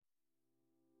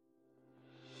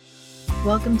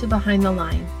Welcome to Behind the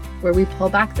Line, where we pull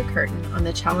back the curtain on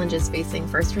the challenges facing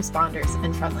first responders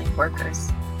and frontline workers.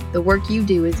 The work you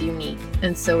do is unique,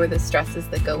 and so are the stresses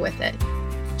that go with it.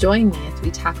 Join me as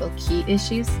we tackle key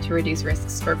issues to reduce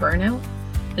risks for burnout,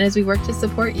 and as we work to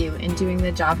support you in doing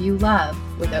the job you love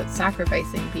without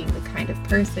sacrificing being the kind of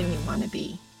person you want to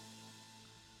be.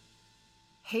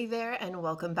 Hey there, and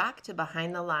welcome back to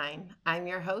Behind the Line. I'm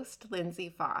your host, Lindsay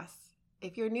Foss.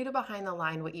 If you're new to Behind the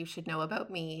Line, what you should know about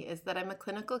me is that I'm a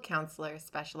clinical counselor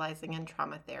specializing in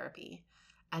trauma therapy.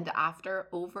 And after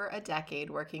over a decade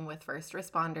working with first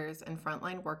responders and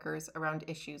frontline workers around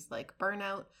issues like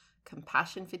burnout,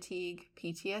 compassion fatigue,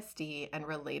 PTSD, and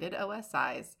related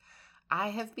OSIs, I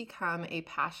have become a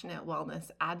passionate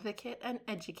wellness advocate and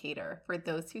educator for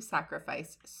those who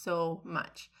sacrifice so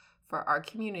much for our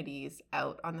communities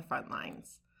out on the front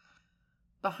lines.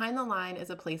 Behind the Line is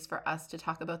a place for us to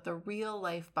talk about the real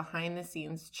life behind the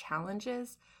scenes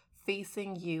challenges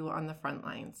facing you on the front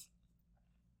lines.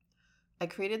 I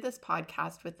created this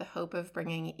podcast with the hope of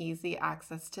bringing easy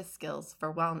access to skills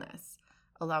for wellness,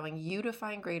 allowing you to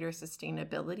find greater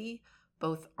sustainability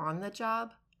both on the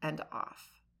job and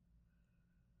off.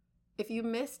 If you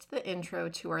missed the intro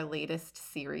to our latest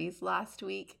series last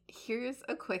week, here's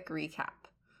a quick recap.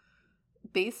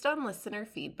 Based on listener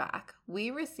feedback, we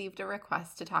received a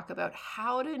request to talk about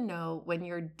how to know when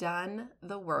you're done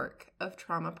the work of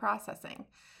trauma processing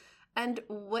and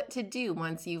what to do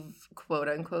once you've quote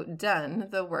unquote done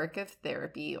the work of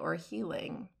therapy or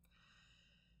healing.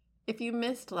 If you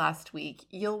missed last week,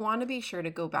 you'll want to be sure to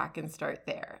go back and start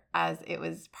there, as it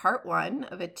was part one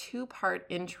of a two-part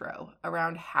intro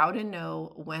around how to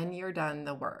know when you're done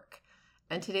the work.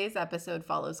 And today's episode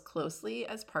follows closely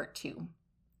as part two.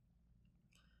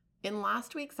 In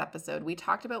last week's episode, we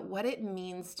talked about what it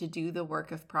means to do the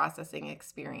work of processing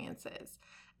experiences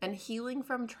and healing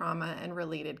from trauma and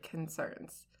related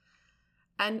concerns.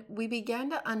 And we began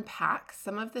to unpack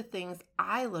some of the things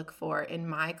I look for in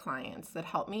my clients that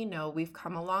help me know we've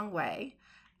come a long way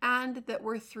and that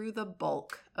we're through the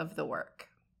bulk of the work.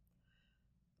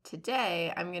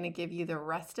 Today, I'm going to give you the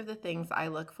rest of the things I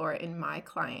look for in my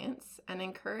clients and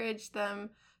encourage them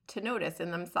to notice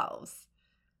in themselves.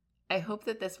 I hope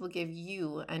that this will give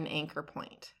you an anchor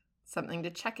point, something to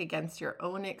check against your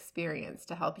own experience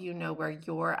to help you know where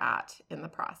you're at in the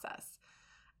process,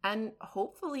 and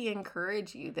hopefully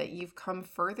encourage you that you've come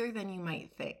further than you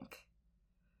might think.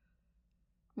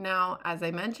 Now, as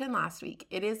I mentioned last week,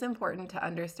 it is important to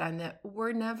understand that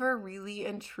we're never really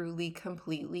and truly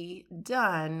completely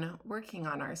done working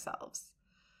on ourselves.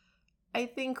 I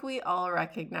think we all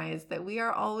recognize that we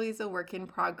are always a work in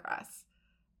progress.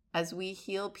 As we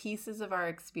heal pieces of our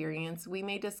experience, we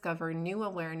may discover new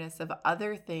awareness of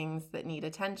other things that need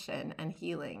attention and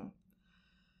healing.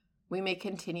 We may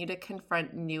continue to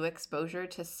confront new exposure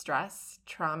to stress,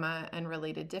 trauma, and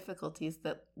related difficulties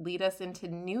that lead us into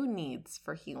new needs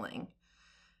for healing.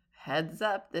 Heads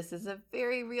up, this is a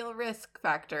very real risk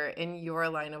factor in your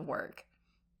line of work.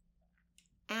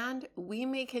 And we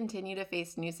may continue to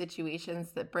face new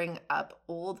situations that bring up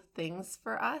old things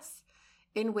for us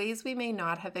in ways we may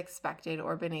not have expected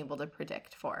or been able to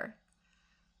predict for.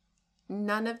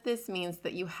 None of this means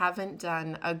that you haven't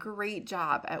done a great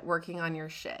job at working on your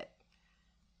shit.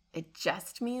 It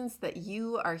just means that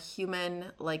you are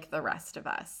human like the rest of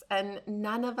us, and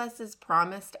none of us is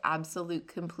promised absolute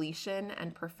completion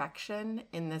and perfection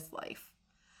in this life.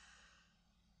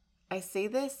 I say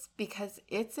this because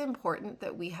it's important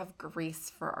that we have grace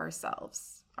for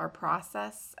ourselves, our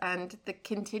process, and the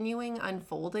continuing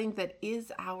unfolding that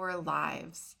is our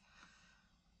lives.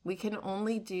 We can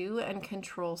only do and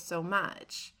control so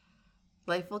much.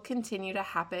 Life will continue to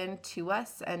happen to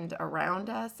us and around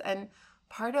us, and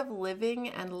part of living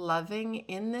and loving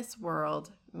in this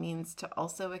world means to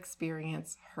also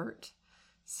experience hurt,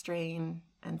 strain,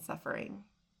 and suffering.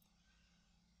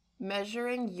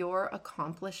 Measuring your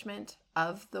accomplishment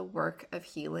of the work of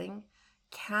healing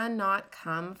cannot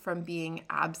come from being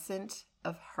absent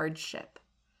of hardship.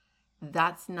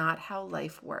 That's not how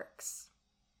life works.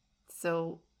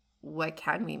 So, what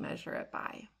can we measure it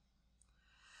by?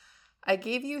 I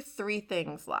gave you 3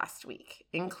 things last week,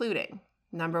 including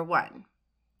number 1,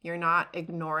 you're not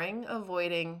ignoring,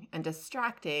 avoiding, and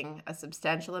distracting a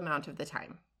substantial amount of the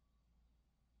time.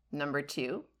 Number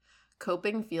 2,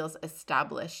 coping feels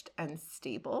established and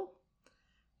stable.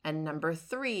 And number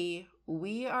 3,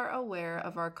 we are aware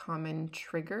of our common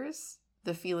triggers,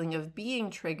 the feeling of being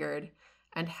triggered,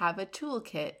 and have a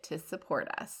toolkit to support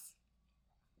us.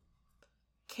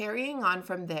 Carrying on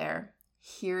from there,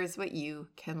 here's what you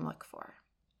can look for.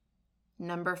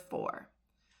 Number 4,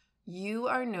 you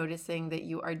are noticing that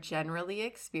you are generally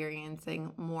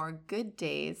experiencing more good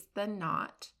days than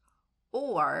not,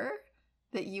 or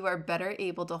that you are better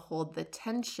able to hold the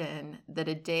tension that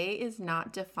a day is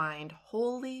not defined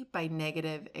wholly by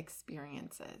negative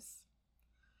experiences.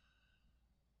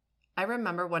 I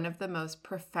remember one of the most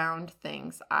profound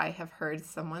things I have heard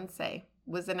someone say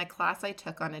was in a class I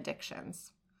took on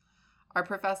addictions. Our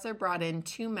professor brought in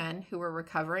two men who were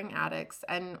recovering addicts,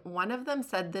 and one of them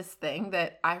said this thing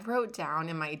that I wrote down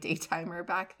in my daytimer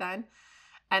back then,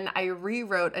 and I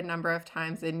rewrote a number of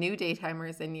times in new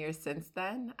daytimers in years since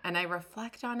then, and I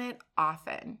reflect on it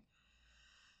often.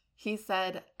 He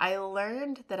said, "I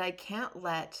learned that I can't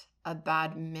let a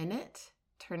bad minute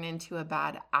turn into a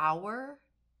bad hour,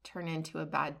 turn into a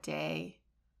bad day,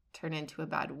 turn into a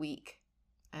bad week,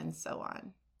 and so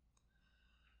on."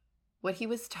 What he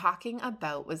was talking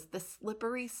about was the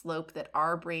slippery slope that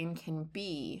our brain can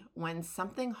be when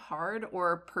something hard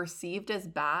or perceived as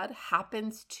bad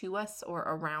happens to us or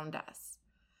around us.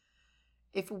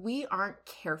 If we aren't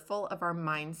careful of our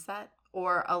mindset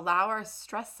or allow our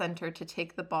stress center to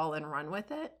take the ball and run with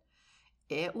it,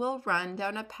 it will run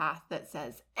down a path that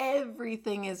says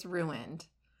everything is ruined.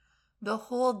 The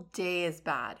whole day is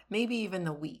bad, maybe even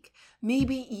the week,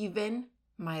 maybe even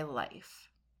my life.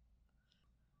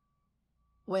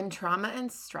 When trauma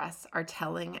and stress are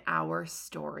telling our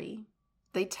story,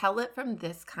 they tell it from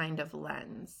this kind of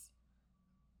lens.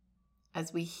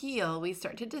 As we heal, we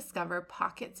start to discover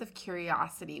pockets of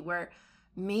curiosity where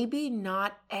maybe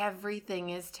not everything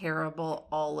is terrible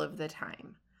all of the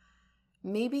time.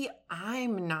 Maybe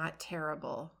I'm not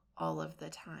terrible all of the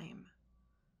time.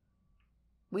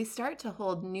 We start to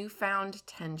hold newfound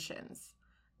tensions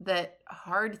that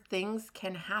hard things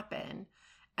can happen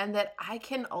and that I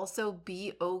can also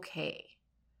be okay.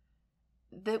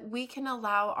 That we can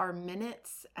allow our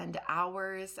minutes and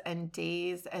hours and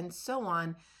days and so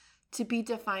on to be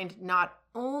defined not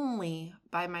only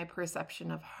by my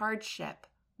perception of hardship,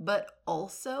 but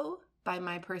also by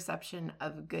my perception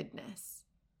of goodness.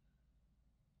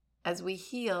 As we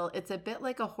heal, it's a bit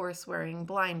like a horse wearing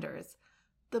blinders.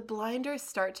 The blinders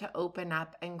start to open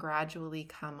up and gradually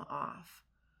come off,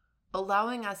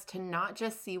 allowing us to not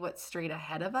just see what's straight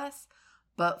ahead of us,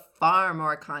 but far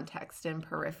more context and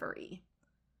periphery.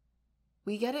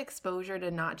 We get exposure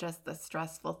to not just the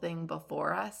stressful thing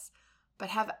before us, but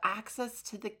have access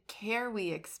to the care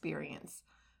we experience,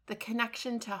 the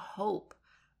connection to hope,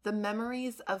 the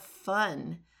memories of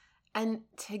fun, and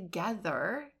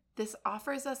together, this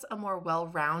offers us a more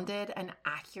well-rounded and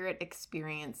accurate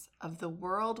experience of the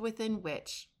world within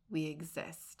which we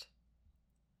exist.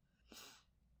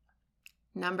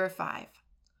 Number 5,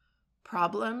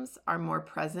 problems are more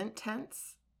present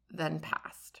tense than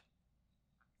past.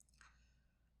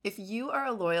 If you are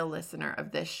a loyal listener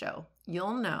of this show,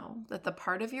 you'll know that the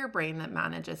part of your brain that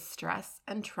manages stress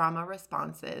and trauma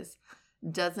responses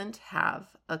doesn't have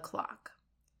a clock.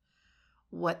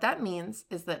 What that means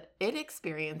is that it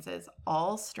experiences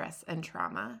all stress and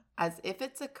trauma as if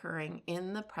it's occurring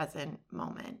in the present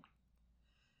moment,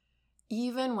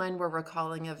 even when we're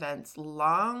recalling events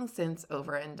long since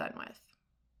over and done with.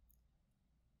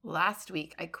 Last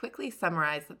week, I quickly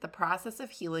summarized that the process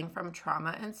of healing from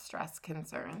trauma and stress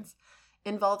concerns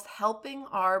involves helping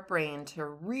our brain to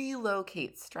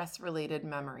relocate stress-related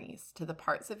memories to the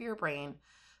parts of your brain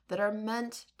that are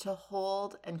meant to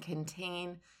hold and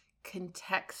contain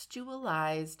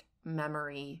contextualized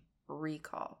memory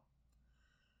recall.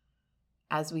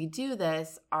 As we do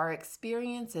this, our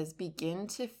experiences begin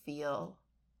to feel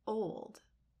old,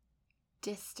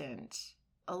 distant,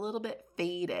 a little bit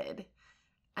faded,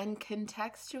 and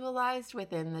contextualized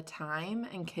within the time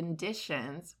and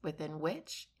conditions within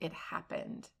which it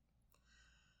happened.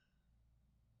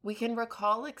 We can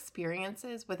recall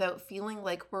experiences without feeling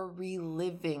like we're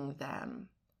reliving them.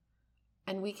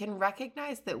 And we can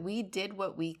recognize that we did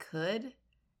what we could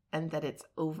and that it's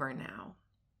over now.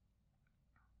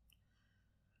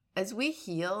 As we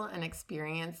heal and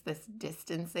experience this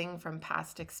distancing from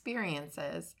past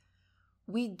experiences,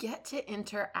 we get to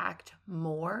interact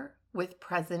more with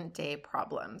present day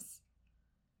problems.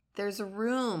 There's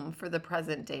room for the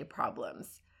present day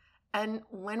problems. And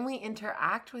when we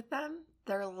interact with them,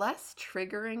 they're less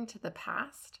triggering to the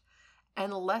past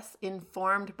and less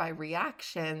informed by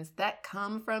reactions that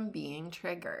come from being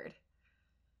triggered.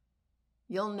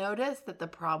 You'll notice that the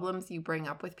problems you bring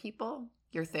up with people,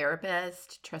 your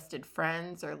therapist, trusted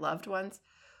friends, or loved ones,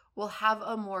 will have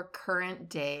a more current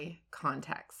day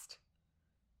context.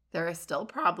 There are still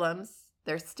problems,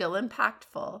 they're still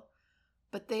impactful,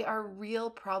 but they are real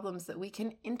problems that we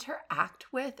can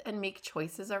interact with and make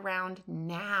choices around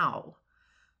now,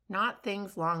 not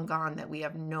things long gone that we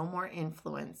have no more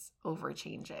influence over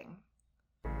changing.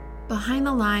 Behind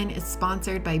the Line is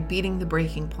sponsored by Beating the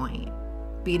Breaking Point.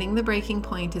 Beating the Breaking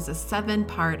Point is a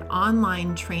 7-part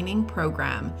online training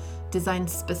program designed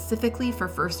specifically for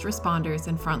first responders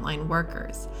and frontline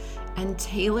workers, and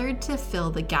tailored to fill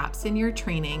the gaps in your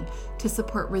training to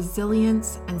support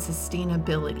resilience and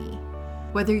sustainability.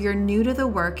 Whether you're new to the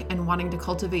work and wanting to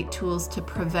cultivate tools to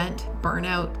prevent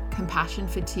burnout, compassion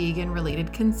fatigue, and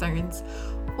related concerns,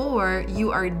 or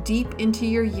you are deep into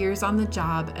your years on the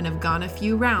job and have gone a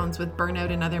few rounds with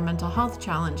burnout and other mental health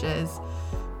challenges,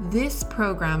 this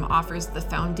program offers the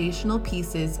foundational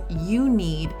pieces you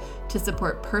need to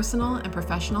support personal and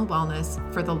professional wellness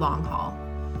for the long haul.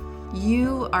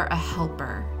 You are a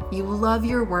helper. You love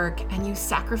your work and you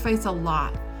sacrifice a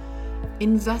lot.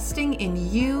 Investing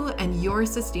in you and your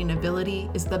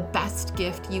sustainability is the best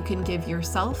gift you can give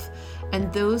yourself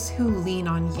and those who lean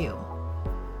on you.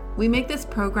 We make this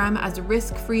program as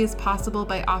risk-free as possible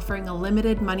by offering a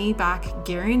limited money-back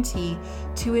guarantee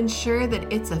to ensure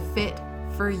that it's a fit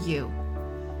for you.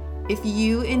 If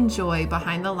you enjoy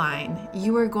Behind the Line,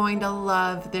 you are going to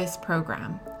love this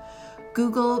program.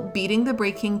 Google Beating the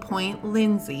Breaking Point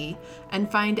Lindsay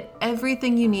and find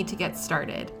everything you need to get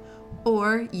started,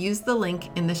 or use the link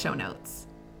in the show notes.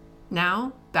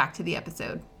 Now, back to the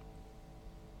episode.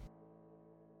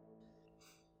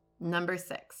 Number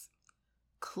 6,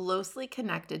 closely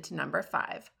connected to number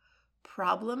 5,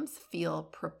 problems feel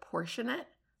proportionate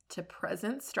to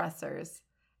present stressors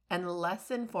and less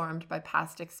informed by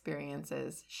past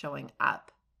experiences showing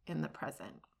up in the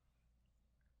present.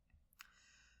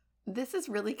 This is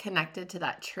really connected to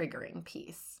that triggering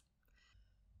piece.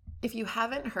 If you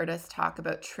haven't heard us talk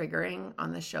about triggering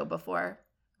on the show before,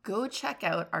 go check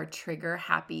out our Trigger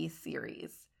Happy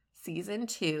series, Season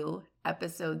 2,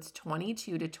 episodes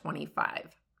 22 to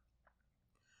 25.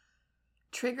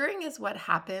 Triggering is what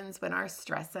happens when our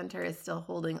stress center is still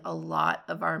holding a lot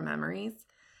of our memories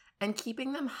and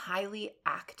keeping them highly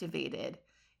activated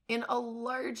in a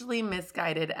largely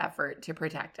misguided effort to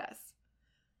protect us.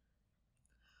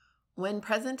 When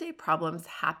present-day problems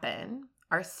happen,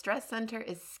 our stress center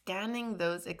is scanning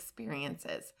those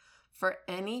experiences for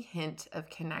any hint of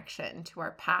connection to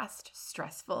our past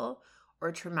stressful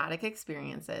or traumatic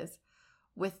experiences,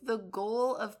 with the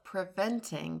goal of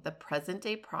preventing the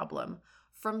present-day problem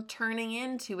from turning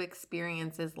into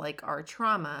experiences like our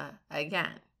trauma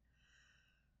again.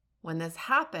 When this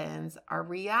happens, our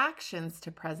reactions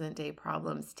to present-day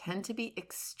problems tend to be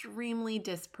extremely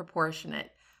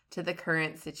disproportionate to the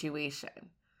current situation.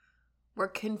 We're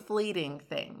conflating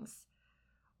things.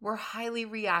 We're highly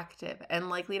reactive and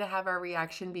likely to have our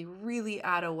reaction be really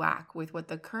out of whack with what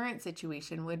the current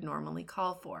situation would normally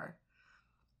call for.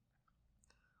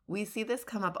 We see this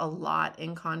come up a lot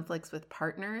in conflicts with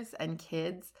partners and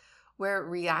kids where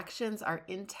reactions are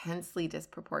intensely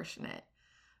disproportionate,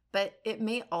 but it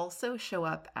may also show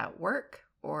up at work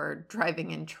or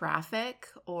driving in traffic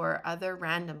or other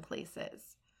random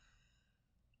places.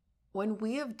 When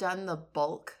we have done the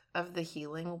bulk of the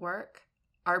healing work,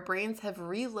 our brains have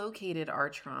relocated our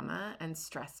trauma and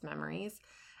stress memories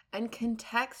and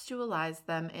contextualized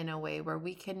them in a way where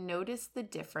we can notice the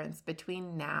difference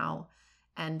between now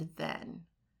and then.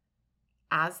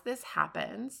 As this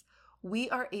happens, we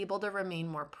are able to remain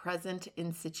more present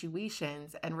in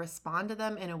situations and respond to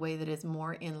them in a way that is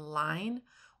more in line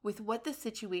with what the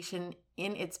situation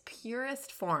in its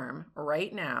purest form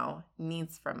right now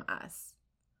needs from us.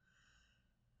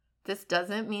 This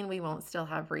doesn't mean we won't still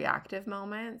have reactive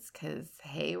moments because,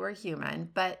 hey, we're human,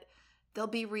 but they'll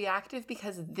be reactive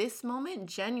because this moment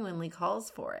genuinely calls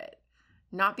for it,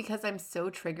 not because I'm so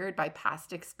triggered by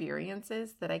past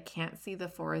experiences that I can't see the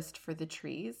forest for the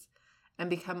trees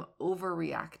and become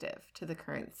overreactive to the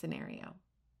current scenario.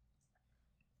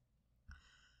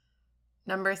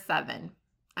 Number 7,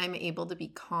 I'm able to be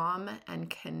calm and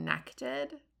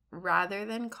connected rather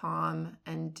than calm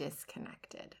and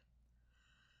disconnected.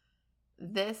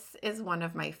 This is one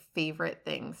of my favorite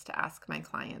things to ask my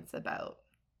clients about.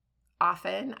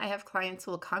 Often, I have clients who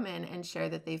will come in and share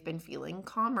that they've been feeling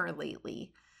calmer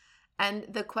lately. And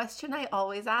the question I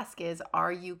always ask is,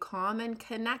 are you calm and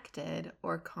connected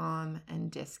or calm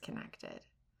and disconnected?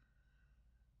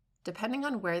 Depending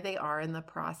on where they are in the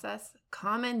process,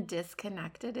 calm and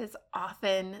disconnected is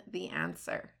often the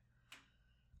answer.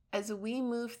 As we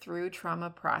move through trauma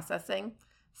processing,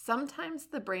 sometimes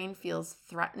the brain feels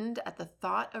threatened at the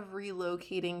thought of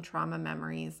relocating trauma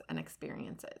memories and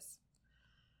experiences.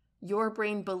 Your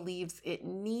brain believes it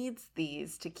needs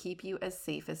these to keep you as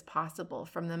safe as possible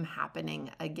from them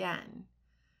happening again.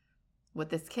 What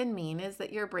this can mean is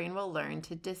that your brain will learn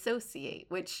to dissociate,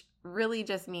 which really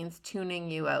just means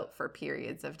tuning you out for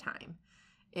periods of time,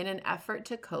 in an effort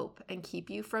to cope and keep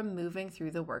you from moving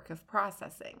through the work of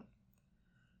processing.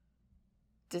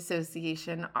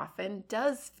 Dissociation often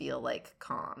does feel like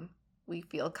calm. We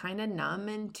feel kind of numb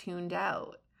and tuned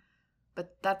out,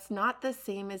 but that's not the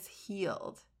same as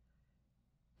healed.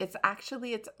 It's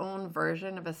actually its own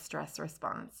version of a stress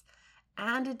response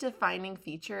and a defining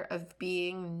feature of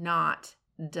being not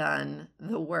done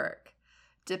the work,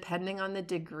 depending on the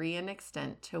degree and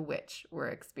extent to which we're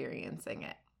experiencing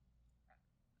it.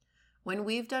 When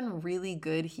we've done really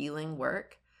good healing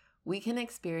work, we can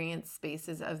experience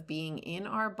spaces of being in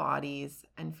our bodies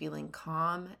and feeling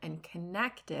calm and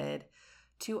connected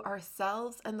to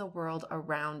ourselves and the world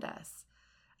around us,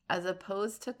 as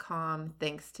opposed to calm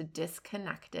thanks to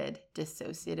disconnected,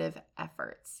 dissociative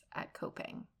efforts at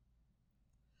coping.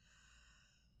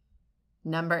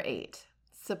 Number 8,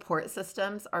 support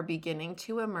systems are beginning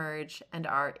to emerge and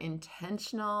are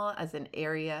intentional as an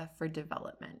area for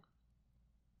development.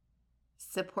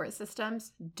 Support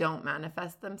systems don't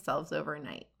manifest themselves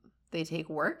overnight. They take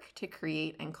work to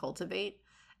create and cultivate,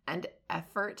 and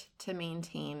effort to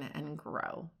maintain and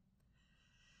grow.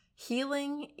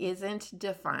 Healing isn't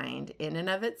defined in and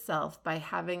of itself by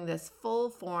having this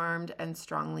full-formed and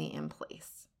strongly in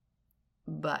place,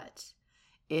 but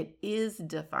it is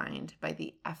defined by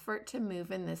the effort to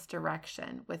move in this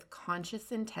direction with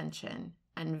conscious intention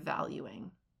and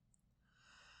valuing.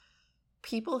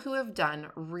 People who have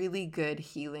done really good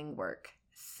healing work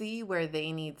see where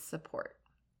they need support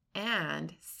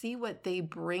and see what they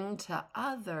bring to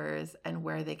others and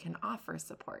where they can offer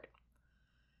support.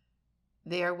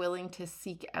 They are willing to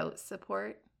seek out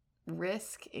support,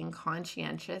 risk in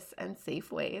conscientious and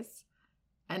safe ways,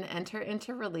 and enter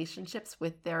into relationships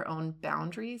with their own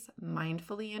boundaries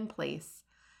mindfully in place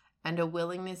and a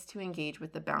willingness to engage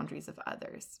with the boundaries of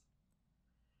others.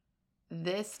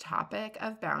 This topic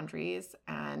of boundaries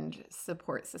and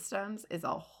support systems is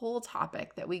a whole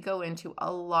topic that we go into a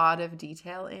lot of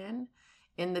detail in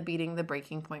the Beating the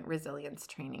Breaking Point Resilience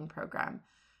Training Program,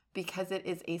 because it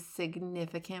is a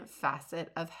significant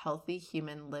facet of healthy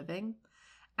human living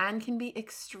and can be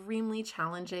extremely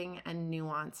challenging and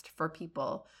nuanced for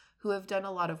people who have done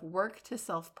a lot of work to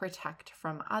self-protect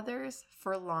from others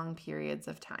for long periods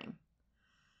of time.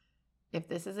 If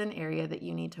this is an area that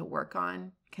you need to work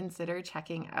on, consider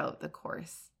checking out the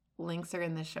course. Links are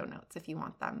in the show notes if you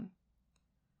want them.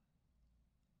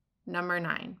 Number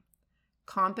 9,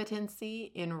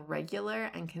 competency in regular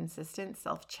and consistent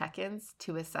self-check-ins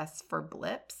to assess for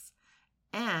blips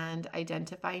and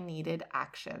identify needed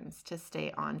actions to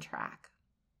stay on track.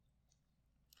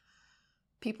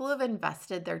 People who have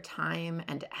invested their time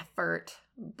and effort,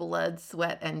 blood,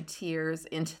 sweat, and tears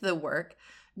into the work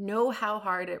know how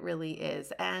hard it really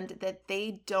is and that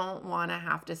they don't want to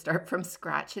have to start from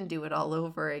scratch and do it all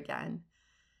over again.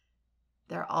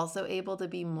 They're also able to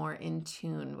be more in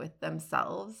tune with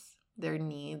themselves, their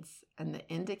needs, and the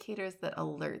indicators that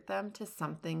alert them to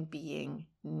something being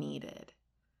needed.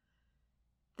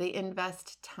 They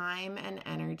invest time and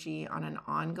energy on an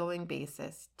ongoing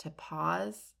basis to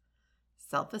pause,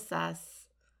 self-assess,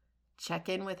 check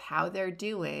in with how they're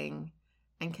doing,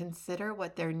 and consider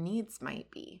what their needs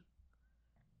might be.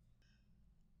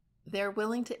 They're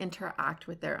willing to interact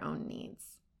with their own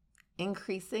needs,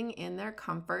 increasing in their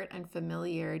comfort and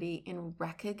familiarity in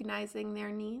recognizing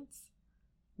their needs,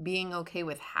 being okay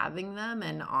with having them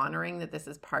and honoring that this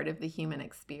is part of the human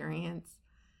experience,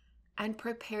 and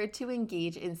prepared to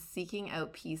engage in seeking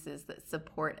out pieces that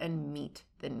support and meet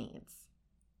the needs.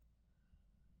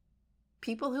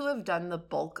 People who have done the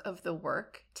bulk of the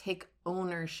work take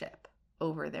ownership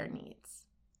over their needs.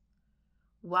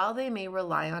 While they may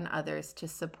rely on others to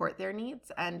support their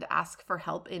needs and ask for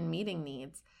help in meeting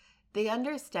needs, they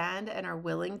understand and are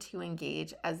willing to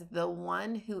engage as the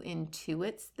one who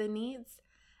intuits the needs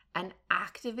and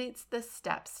activates the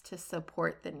steps to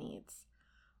support the needs,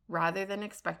 rather than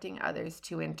expecting others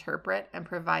to interpret and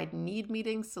provide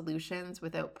need-meeting solutions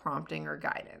without prompting or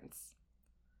guidance.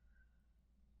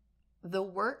 The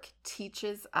work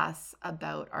teaches us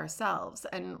about ourselves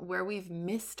and where we've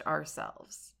missed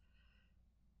ourselves.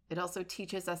 It also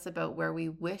teaches us about where we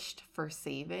wished for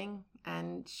saving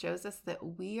and shows us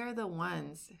that we are the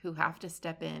ones who have to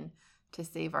step in to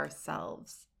save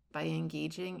ourselves by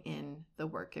engaging in the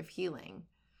work of healing.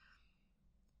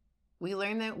 We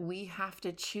learn that we have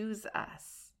to choose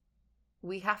us.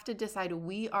 We have to decide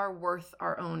we are worth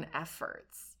our own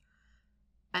efforts.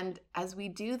 And as we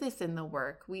do this in the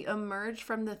work, we emerge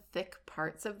from the thick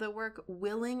parts of the work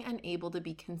willing and able to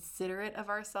be considerate of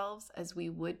ourselves as we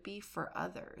would be for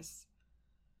others.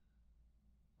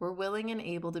 We're willing and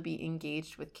able to be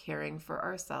engaged with caring for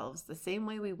ourselves the same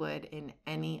way we would in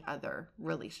any other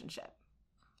relationship.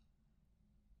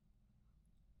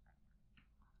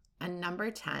 And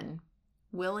number 10,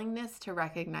 willingness to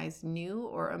recognize new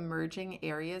or emerging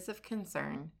areas of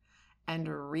concern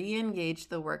and re-engage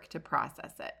the work to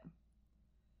process it.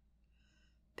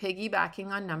 Piggybacking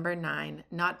on number 9,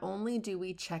 not only do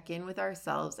we check in with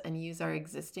ourselves and use our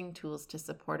existing tools to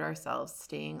support ourselves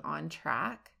staying on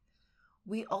track,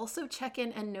 we also check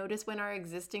in and notice when our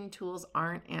existing tools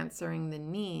aren't answering the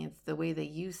needs the way they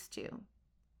used to.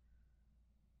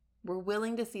 We're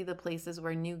willing to see the places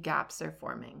where new gaps are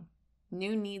forming,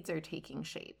 new needs are taking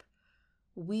shape.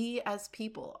 We as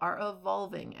people are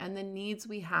evolving and the needs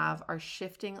we have are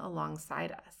shifting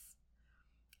alongside us.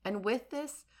 And with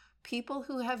this, people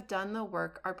who have done the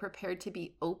work are prepared to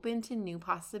be open to new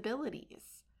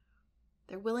possibilities.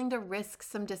 They're willing to risk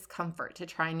some discomfort to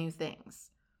try new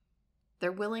things.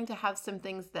 They're willing to have some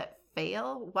things that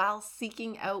fail while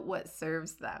seeking out what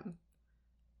serves them.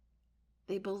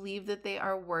 They believe that they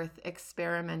are worth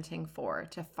experimenting for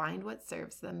to find what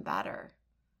serves them better.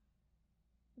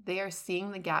 They are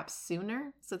seeing the gaps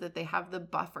sooner so that they have the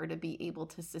buffer to be able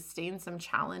to sustain some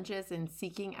challenges in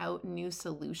seeking out new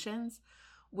solutions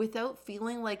without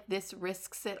feeling like this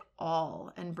risks it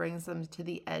all and brings them to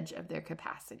the edge of their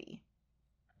capacity.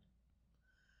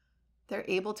 They're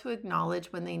able to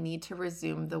acknowledge when they need to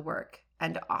resume the work,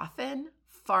 and often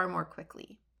far more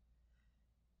quickly.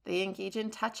 They engage in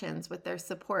touch-ins with their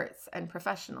supports and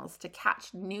professionals to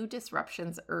catch new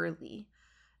disruptions early,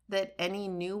 that any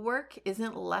new work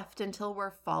isn't left until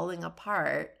we're falling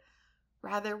apart.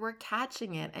 Rather, we're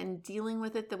catching it and dealing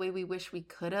with it the way we wish we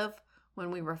could have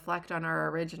when we reflect on our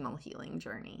original healing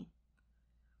journey.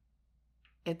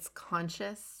 It's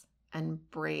conscious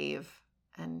and brave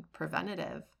and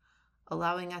preventative,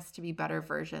 allowing us to be better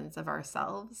versions of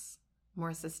ourselves,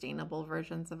 more sustainable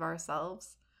versions of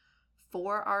ourselves,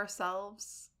 for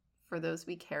those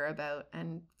we care about,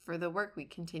 and for the work we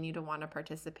continue to want to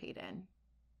participate in.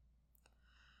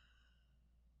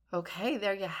 Okay,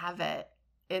 there you have it.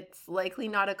 It's likely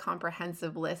not a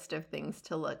comprehensive list of things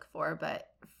to look for,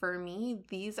 but for me,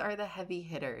 these are the heavy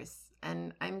hitters,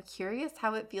 and I'm curious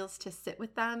how it feels to sit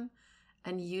with them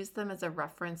and use them as a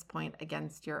reference point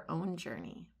against your own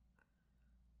journey.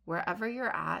 Wherever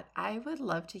you're at, I would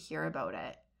love to hear about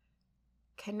it.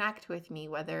 Connect with me,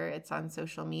 whether it's on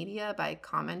social media by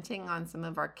commenting on some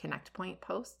of our Connect Point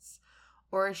posts,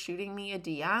 or shooting me a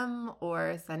DM,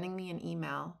 or sending me an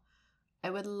email. I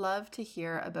would love to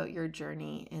hear about your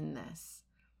journey in this.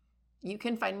 You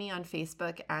can find me on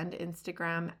Facebook and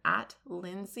Instagram at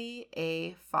Lindsay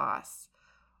A. Foss,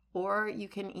 or you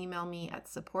can email me at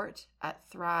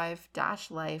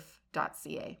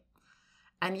support@thrive-life.ca.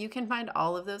 And you can find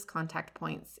all of those contact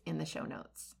points in the show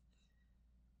notes.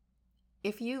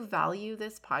 If you value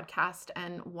this podcast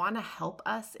and want to help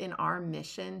us in our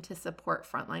mission to support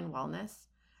frontline wellness,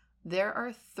 there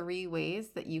are 3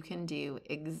 ways that you can do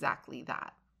exactly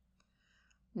that.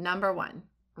 Number 1,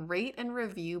 rate and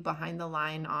review Behind the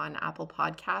Line on Apple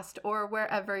Podcast or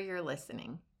wherever you're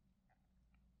listening.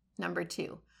 Number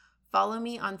 2, follow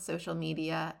me on social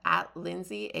media at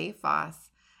Lindsay A.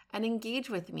 Foss and engage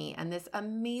with me and this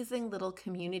amazing little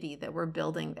community that we're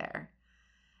building there.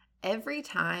 Every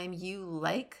time you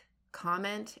like,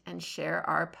 comment, and share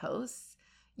our posts,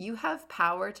 you have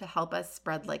power to help us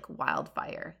spread like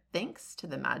wildfire, thanks to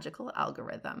the magical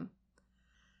algorithm.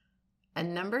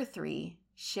 And number 3,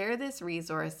 share this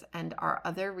resource and our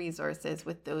other resources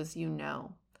with those you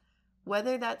know.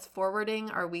 Whether that's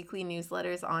forwarding our weekly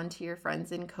newsletters on to your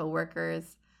friends and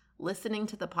coworkers, listening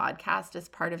to the podcast as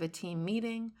part of a team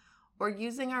meeting, or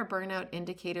using our burnout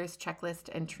indicators checklist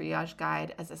and triage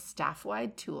guide as a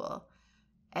staff-wide tool,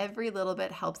 every little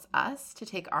bit helps us to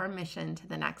take our mission to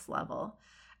the next level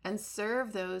and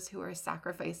serve those who are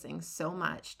sacrificing so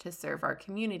much to serve our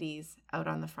communities out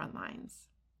on the front lines.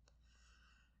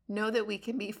 Know that we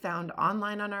can be found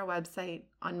online on our website,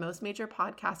 on most major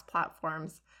podcast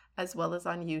platforms, as well as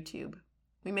on YouTube.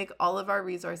 We make all of our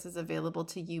resources available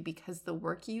to you because the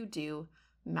work you do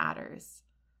matters.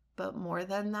 But more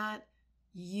than that,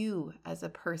 you as a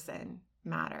person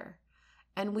matter.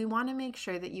 And we want to make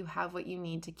sure that you have what you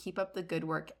need to keep up the good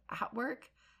work at work,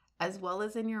 as well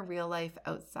as in your real life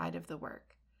outside of the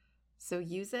work. So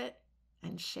use it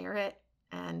and share it.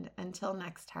 And until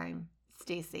next time,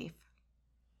 stay safe.